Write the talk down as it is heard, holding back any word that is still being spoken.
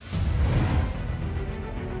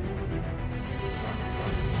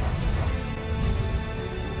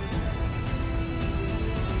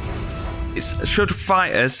should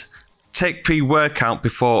fighters take pre-workout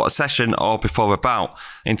before a session or before a bout?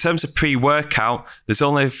 In terms of pre-workout, there's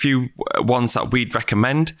only a few ones that we'd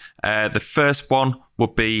recommend. The first one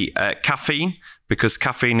would be caffeine, because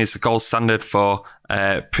caffeine is the gold standard for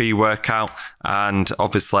pre-workout, and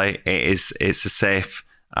obviously it's a safe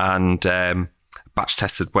and batch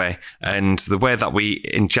tested way. And the way that we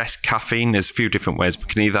ingest caffeine is a few different ways. We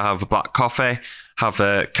can either have a black coffee, have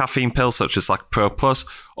a caffeine pill such as like Pro Plus,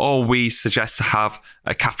 or we suggest to have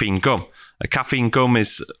a caffeine gum. A caffeine gum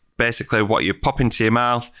is basically what you pop into your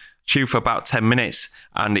mouth, chew for about 10 minutes,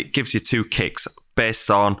 and it gives you 2 kicks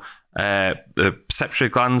based on the pituitary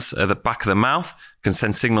glands at the back of the mouth can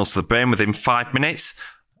send signals to the brain within 5 minutes.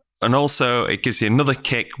 And also it gives you another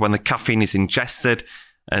kick when the caffeine is digested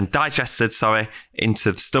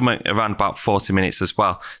into the stomach around about 40 minutes as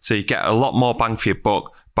well. So you get a lot more bang for your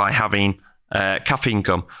buck by having caffeine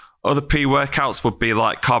gum. Other pre-workouts would be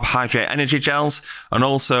like carbohydrate energy gels, and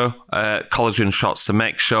also collagen shots to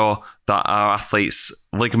make sure that our athletes'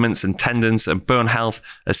 ligaments and tendons and bone health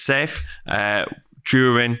are safe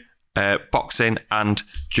during boxing and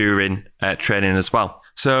during training as well.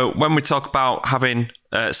 So when we talk about having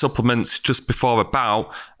supplements just before a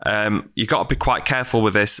bout, you got to be quite careful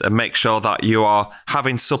with this and make sure that you are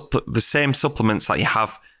having the same supplements that you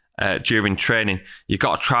have during training. You've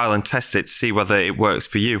got to trial and test it to see whether it works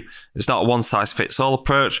for you. It's not a one-size-fits-all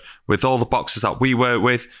approach. With all the boxers that we work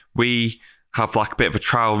with, we have like a bit of a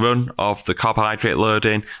trial run of the carbohydrate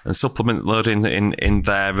loading and supplement loading in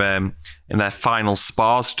their final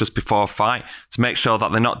spars just before a fight to make sure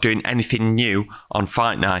that they're not doing anything new on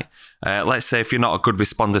fight night. Let's say if you're not a good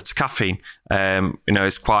responder to caffeine,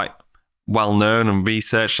 it's quite well known and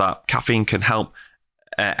researched that caffeine can help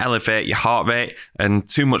elevate your heart rate, and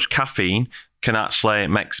too much caffeine can actually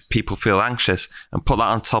make people feel anxious. And put that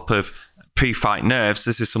on top of pre-fight nerves,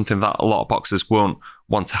 this is something that a lot of boxers won't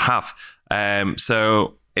want to have.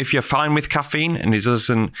 So if you're fine with caffeine and it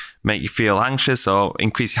doesn't make you feel anxious or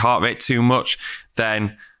increase your heart rate too much,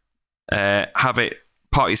 then have it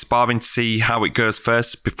part of your sparring to see how it goes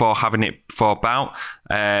first before having it before a bout.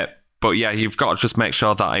 But yeah, you've got to just make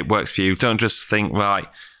sure that it works for you. Don't just think, right,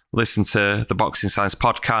 listen to the Boxing Science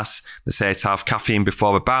podcast. They say to have caffeine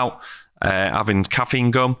before a bout, having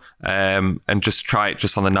caffeine gum, and just try it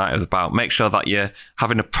just on the night of the bout. Make sure that you're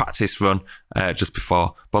having a practice run just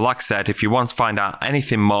before. But like I said, if you want to find out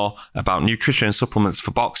anything more about nutrition and supplements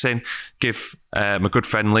for boxing, give my good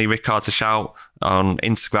friend Lee Rickards a shout on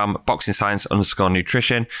Instagram,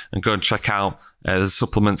 boxingscience_nutrition, and go and check out the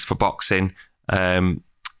supplements for boxing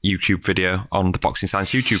YouTube video on the Boxing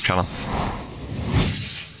Science YouTube channel.